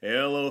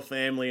Hello,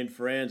 family and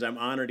friends. I'm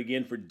honored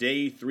again for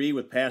day 3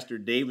 with Pastor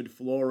David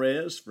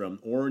Flores from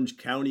Orange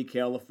County,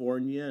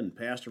 California, and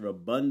pastor of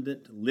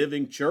Abundant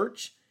Living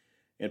Church.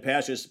 And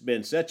Pastor, it's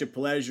been such a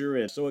pleasure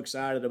and so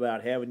excited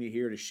about having you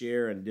here to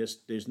share. And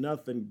just there's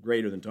nothing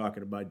greater than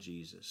talking about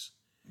Jesus.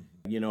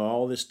 You know,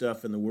 all this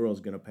stuff in the world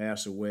is going to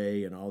pass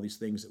away and all these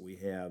things that we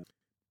have,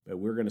 but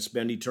we're going to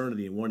spend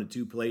eternity in one of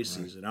two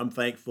places. Right. And I'm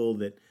thankful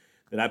that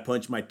I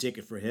punched my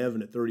ticket for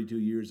heaven at 32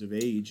 years of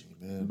age.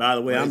 And by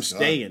the way, I'm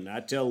staying. I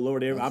tell the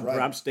Lord,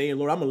 I'm staying.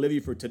 Lord, I'm going to live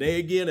you for today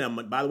again.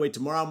 And by the way,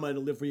 tomorrow I'm going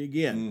to live for you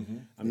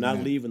again. I'm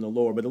not leaving the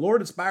Lord. But the Lord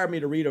inspired me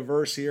to read a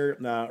verse here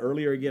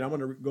earlier again. I'm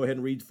going to go ahead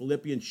and read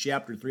Philippians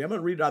chapter 3. I'm going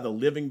to read it out of the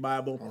Living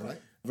Bible. All right.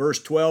 Verse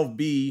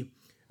 12b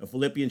of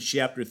Philippians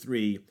chapter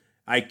 3.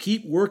 I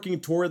keep working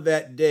toward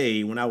that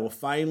day when I will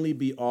finally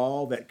be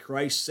all that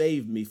Christ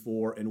saved me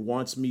for and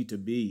wants me to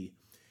be.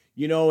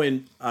 You know,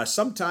 and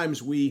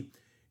sometimes we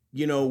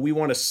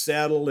want to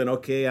settle and,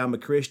 okay, I'm a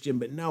Christian,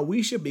 but no,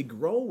 we should be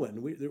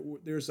growing.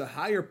 There's a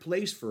higher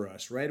place for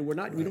us, right? We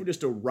don't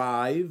just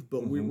arrive,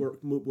 but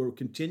we're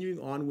continuing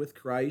on with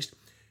Christ.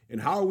 And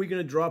how are we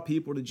going to draw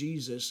people to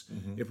Jesus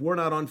if we're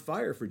not on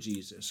fire for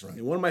Jesus? Right.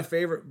 And one of my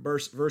favorite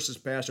verses,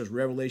 Pastor, is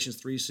Revelation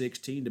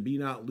 3:16, to be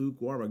not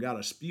lukewarm, or God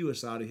will spew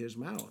us out of his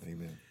mouth.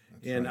 Amen.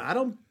 And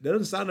that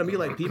doesn't sound to me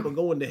like people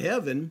going to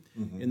heaven,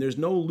 and there's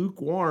no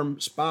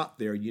lukewarm spot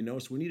there,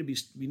 So we need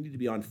to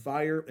be on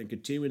fire and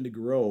continuing to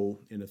grow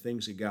in the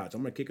things of God. So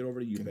I'm going to kick it over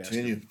to you,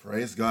 Pastor.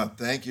 Praise God.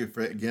 Thank you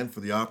again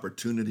for the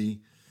opportunity,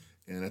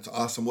 and it's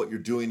awesome what you're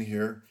doing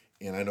here.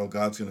 And I know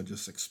God's going to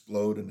just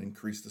explode and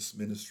increase this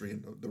ministry,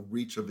 and the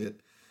reach of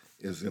it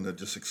is going to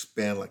just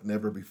expand like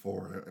never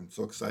before. I'm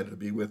so excited to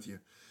be with you.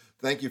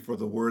 Thank you for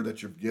the word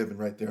that you've given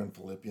right there in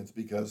Philippians,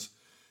 because,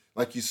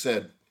 like you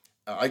said,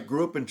 I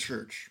grew up in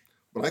church,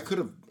 but I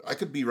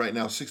could be right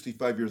now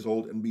 65 years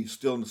old and be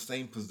still in the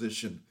same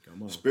position,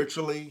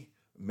 spiritually,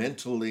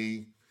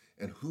 mentally,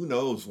 and who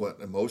knows what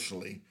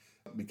emotionally,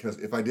 because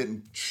if I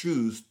didn't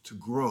choose to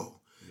grow,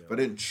 if I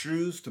didn't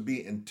choose to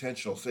be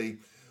intentional. See,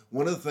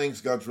 one of the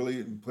things God's really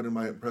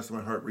impressed in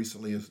my heart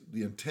recently is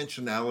the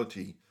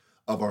intentionality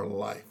of our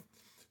life.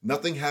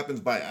 Nothing happens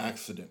by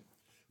accident.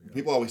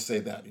 People always say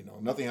that,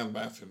 nothing happens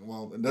by accident.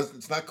 Well,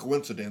 it's not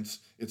coincidence.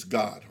 It's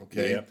God,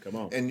 okay? Yep, come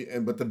on.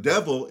 But the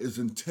devil is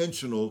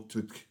intentional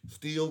to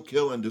steal,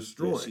 kill, and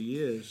destroy. Yes, he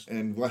is.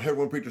 And what I heard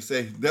one preacher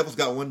say, the devil's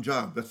got one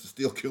job. That's to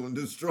steal, kill, and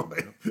destroy.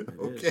 Yep,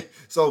 okay?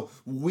 So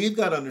we've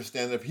got to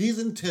understand that if he's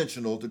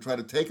intentional to try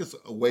to take us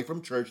away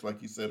from church,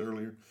 like you said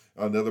earlier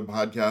on the other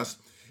podcast,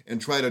 and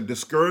try to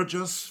discourage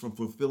us from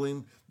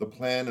fulfilling the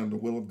plan and the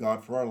will of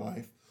God for our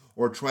life,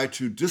 or try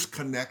to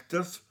disconnect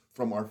us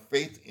from our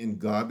faith in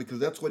God, because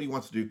that's what he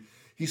wants to do.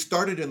 He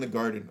started in the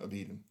Garden of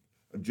Eden,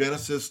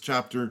 Genesis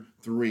chapter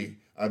 3.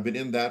 I've been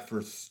in that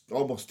for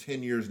almost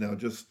 10 years now,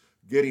 just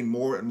getting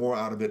more and more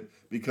out of it,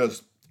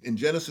 because in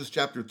Genesis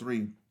chapter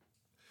 3,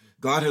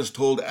 God has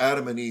told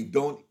Adam and Eve,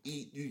 don't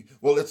eat.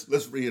 Well,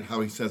 let's read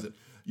how he says it.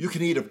 You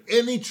can eat of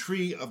any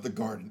tree of the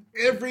garden,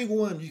 every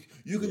one.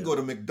 You can go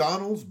to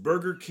McDonald's,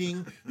 Burger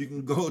King. You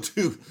can go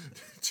to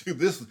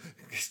this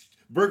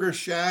Burger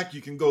Shack. You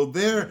can go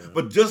there,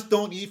 but just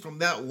don't eat from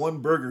that one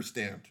burger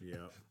stand. Yeah.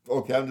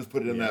 Okay, I'm just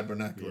putting it in that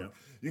vernacular. Yeah.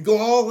 You can go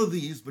all of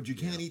these, but you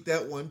can't eat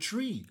that one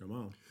tree. Come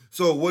on.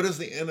 So what does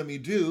the enemy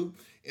do?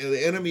 And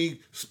the enemy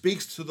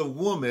speaks to the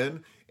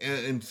woman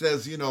and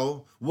says,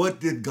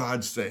 what did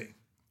God say?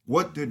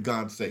 What did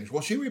God say?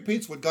 Well, she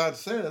repeats what God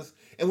says.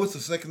 And what's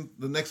the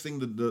next thing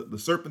the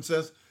serpent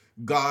says?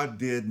 God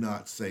did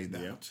not say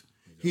that. Yep.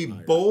 He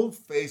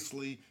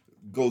bold-facedly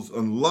goes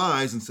and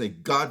lies and say,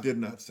 God did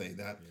not say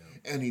that. Yep.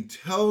 And he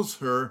tells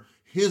her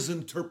his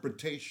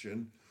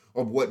interpretation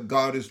of what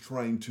God is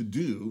trying to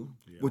do,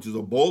 which is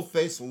a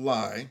bold-faced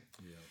lie.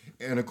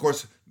 Yep. And of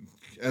course,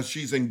 as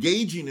she's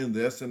engaging in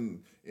this,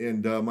 and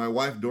my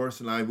wife Doris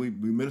and I, we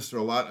minister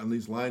a lot on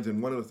these lines,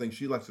 and one of the things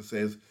she likes to say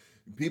is,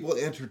 people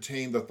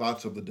entertain the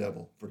thoughts of the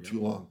devil for too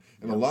long.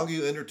 And the longer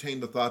you entertain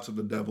the thoughts of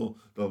the devil,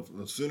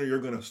 the sooner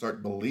you're going to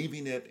start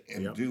believing it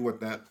and do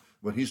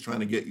what he's trying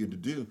to get you to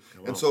do.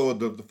 And so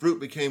the fruit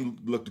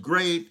looked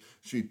great.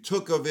 She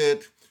took of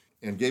it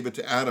and gave it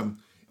to Adam.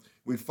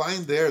 We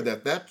find there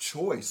that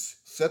choice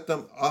set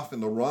them off in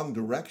the wrong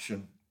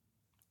direction,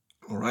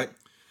 all right?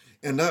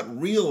 And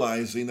not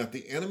realizing that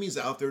the enemy's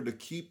out there to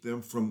keep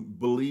them from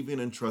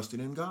believing and trusting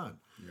in God.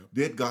 Yep.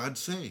 Did God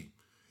say?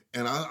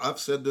 And I've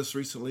said this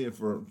recently and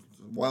for a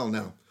while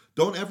now.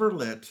 Don't ever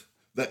let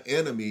the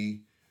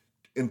enemy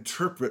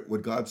interpret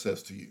what God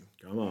says to you.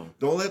 Come on.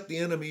 Don't let the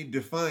enemy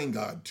define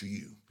God to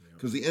you,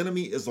 because the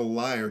enemy is a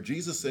liar.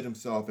 Jesus said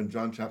himself in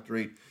John chapter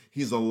 8,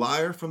 he's a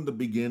liar from the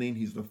beginning.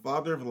 He's the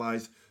father of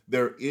lies.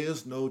 There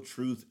is no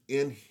truth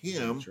in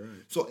him. That's right.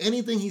 So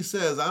anything he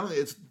says,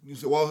 you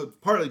say, well, it's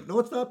partly. No,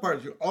 it's not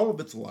partly. All of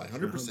it's a lie,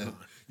 100%.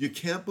 You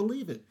can't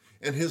believe it.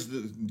 And his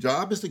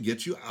job is to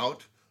get you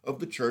out of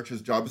the church.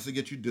 His job is to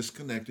get you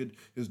disconnected.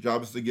 His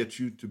job is to get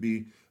you to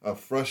be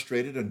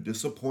frustrated and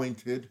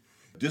disappointed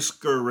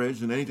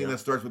discouraged, and anything that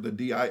starts with a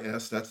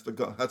D-I-S, that's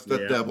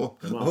the devil.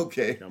 Come on.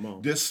 Okay. Come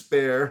on.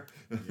 Despair,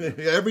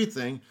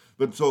 everything.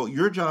 But so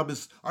our job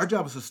is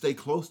to stay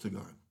close to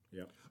God.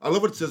 Yeah. I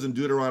love what it says in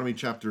Deuteronomy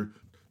chapter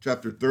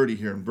 30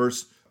 here in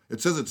verse.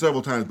 It says it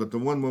several times, but the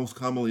one most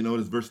commonly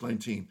noted is verse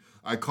 19.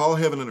 I call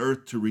heaven and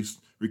earth to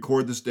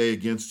record this day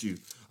against you.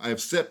 I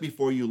have set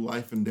before you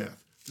life and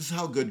death. This is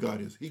how good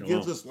God is. He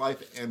gives us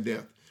life and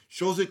death.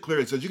 Shows it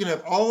clearly. It says you can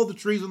have all the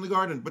trees in the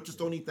garden, but just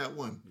don't eat that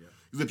one.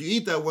 Because if you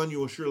eat that one, you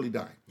will surely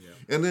die. Yeah.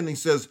 And then he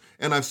says,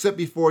 and I've set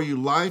before you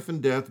life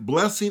and death,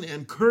 blessing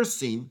and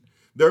cursing.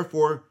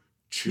 Therefore,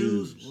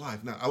 choose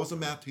life. Now, I was a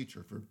math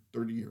teacher for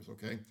 30 years,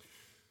 okay?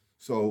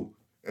 So,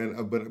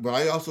 but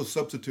I also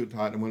substitute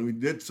taught, and when we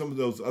did some of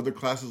those other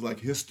classes like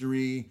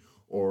history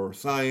or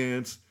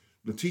science,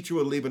 the teacher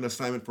would leave an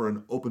assignment for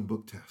an open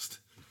book test.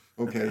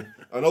 Okay,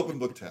 an open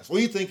book test. Well,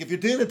 you think if you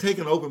didn't take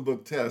an open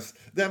book test,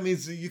 that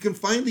means you can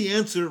find the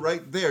answer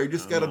right there. You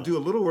just got to do a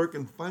little work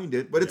and find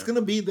it, but it's going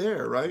to be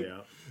there, right?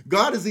 Yeah.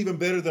 God is even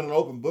better than an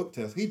open book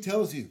test. He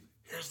tells you,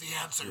 here's the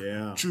answer.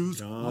 Yeah.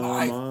 Choose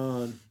life.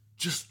 On.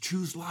 Just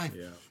choose life.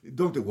 Yeah.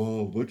 Don't think,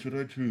 well, what should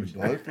I choose,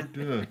 life or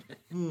death?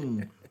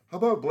 How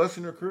about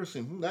blessing or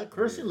cursing? That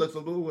cursing looks a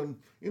little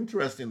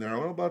interesting there.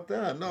 What about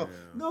that?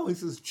 No, he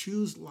says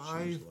choose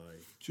life.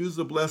 Choose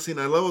the blessing.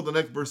 I love what the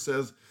next verse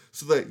says.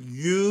 So that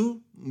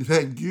you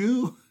and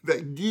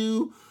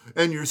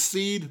your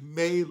seed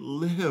may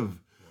live. Wow.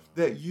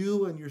 That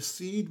you and your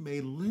seed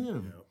may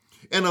live. Yep.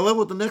 And I love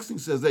what the next thing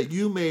says, that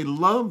you may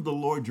love the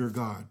Lord your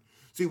God.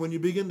 See, when you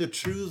begin to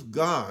choose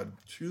God,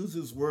 choose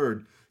his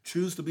word,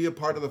 choose to be a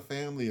part of the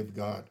family of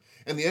God.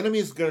 And the enemy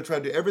is going to try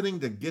to do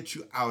everything to get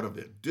you out of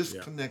it,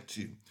 disconnect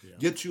you,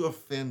 get you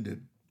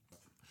offended.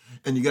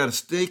 And you got to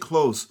stay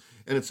close.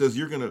 And it says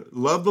you're going to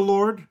love the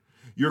Lord,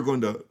 you're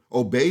going to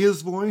obey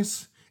his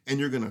voice, and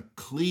you're going to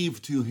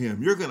cleave to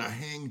him. You're going to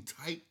hang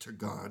tight to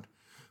God,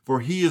 for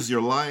he is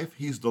your life.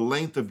 He's the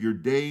length of your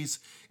days,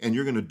 and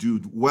you're going to do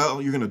well.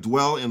 You're going to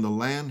dwell in the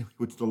land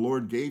which the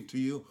Lord gave to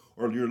you,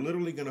 or you're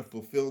literally going to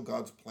fulfill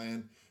God's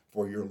plan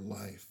for your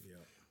life. Yeah.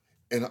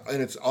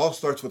 And it all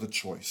starts with a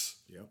choice.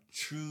 Yeah.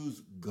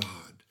 Choose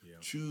God. Yeah.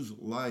 Choose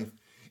life.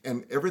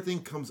 And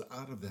everything comes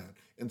out of that.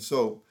 And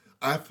so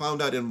I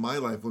found out in my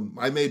life, when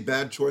I made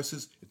bad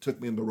choices, it took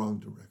me in the wrong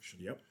direction.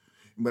 Yep.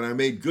 When I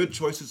made good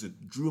choices,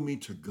 it drew me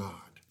to God.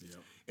 Yep.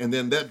 And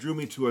then that drew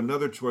me to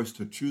another choice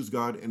to choose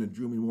God, and it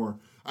drew me more.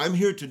 I'm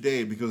here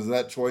today because of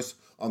that choice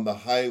on the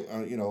high,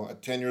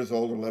 at 10 years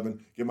old or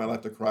 11, give my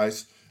life to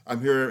Christ.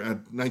 I'm here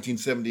at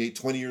 1978,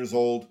 20 years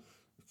old,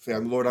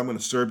 saying, Lord, I'm going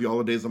to serve you all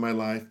the days of my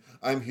life.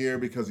 I'm here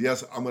because,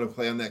 yes, I'm going to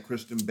play on that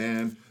Christian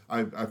band.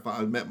 I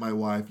met my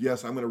wife.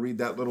 Yes, I'm going to read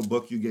that little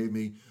book you gave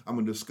me. I'm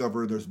going to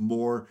discover there's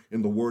more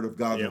in the Word of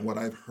God than what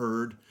I've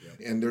heard,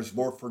 and there's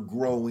more for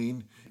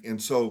growing.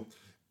 And so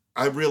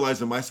I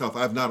realized in myself,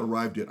 I've not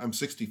arrived yet. I'm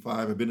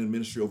 65. I've been in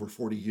ministry over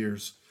 40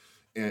 years,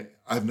 and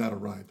I've not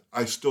arrived.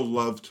 I still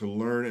love to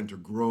learn and to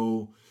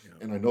grow,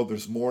 and I know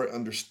there's more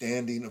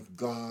understanding of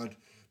God,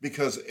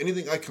 because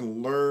anything I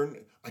can learn,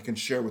 I can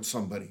share with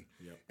somebody.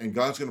 And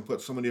God's going to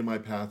put somebody in my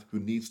path who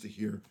needs to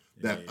hear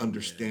that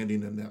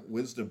understanding and that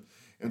wisdom.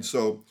 And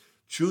so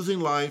choosing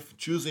life,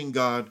 choosing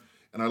God,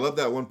 and I love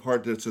that one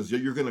part that says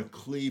you're going to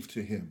cleave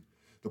to him.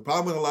 The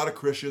problem with a lot of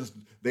Christians,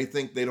 they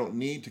think they don't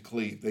need to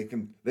cleave.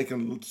 They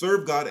can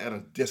serve God at a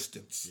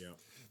distance. Yeah.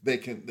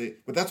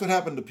 But that's what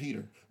happened to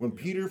Peter. When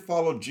Peter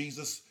followed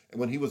Jesus and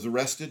when he was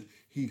arrested,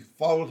 he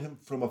followed him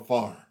from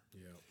afar.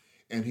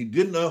 And he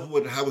didn't know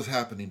what was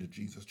happening to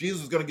Jesus. Jesus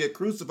was going to get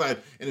crucified.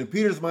 And in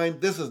Peter's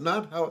mind, this is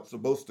not how it's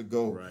supposed to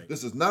go. Right.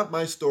 This is not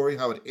my story,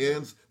 how it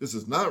ends. This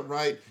is not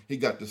right. He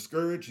got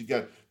discouraged. He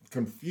got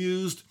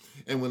confused.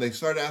 And when they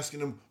started asking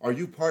him, are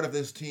you part of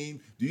this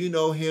team? Do you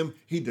know him?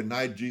 He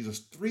denied Jesus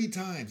 3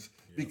 times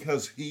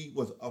because he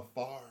was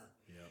afar.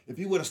 If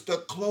he would have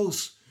stuck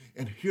close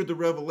and heard the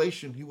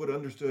revelation, he would have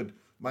understood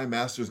my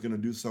master is going to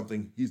do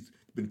something he's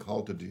been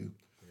called to do.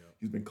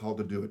 He's been called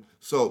to do it.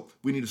 So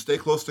we need to stay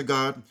close to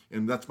God,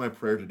 and that's my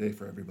prayer today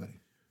for everybody.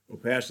 Well,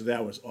 Pastor,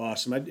 that was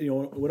awesome. It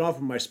went off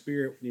in my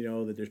spirit,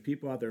 that there's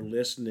people out there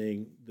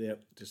listening that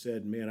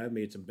said, man, I've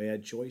made some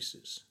bad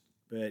choices.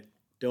 But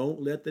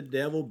don't let the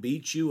devil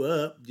beat you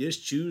up.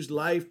 Just choose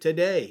life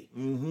today.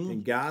 Mm-hmm.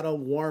 And God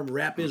will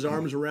wrap his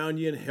arms around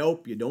you and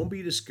help you. Don't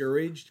be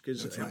discouraged,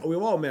 because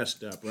we've all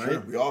messed up, right?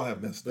 Sure, we all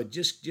have messed up. But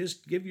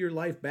just give your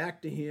life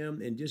back to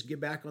him and just get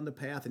back on the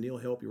path, and he'll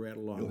help you right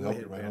along. He'll help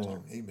you right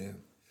along. Amen.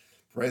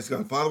 Praise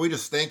God. Father, we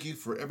just thank you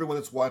for everyone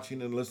that's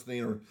watching and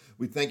listening, or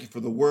we thank you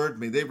for the word.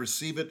 May they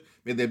receive it.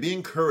 May they be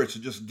encouraged to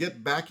just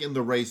get back in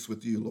the race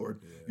with you, Lord.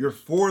 Yes. You're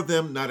for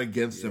them, not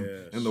against them.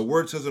 And the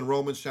word says in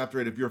Romans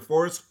chapter 8, if you're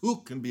for us, who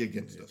can be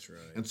against us?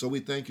 Right. And so we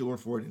thank you, Lord,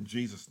 for it in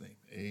Jesus' name.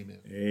 Amen.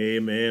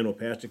 Amen. Well,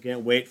 Pastor,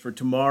 can't wait for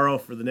tomorrow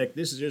for the next.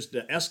 This is just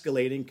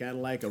escalating, kind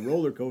of like a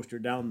roller coaster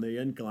down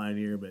the incline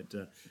here. But,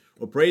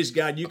 well, praise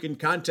God. You can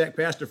contact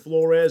Pastor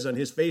Flores on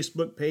his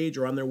Facebook page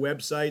or on their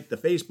website. The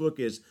Facebook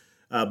is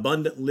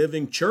Abundant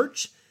Living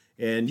Church,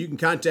 And you can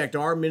contact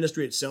our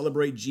ministry at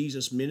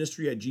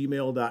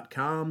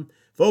celebratejesusministry@gmail.com.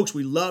 Folks,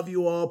 we love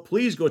you all.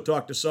 Please go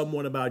talk to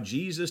someone about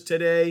Jesus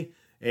today.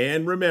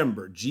 And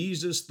remember,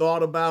 Jesus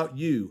thought about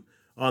you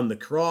on the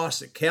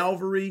cross at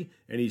Calvary,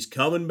 and he's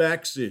coming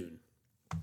back soon.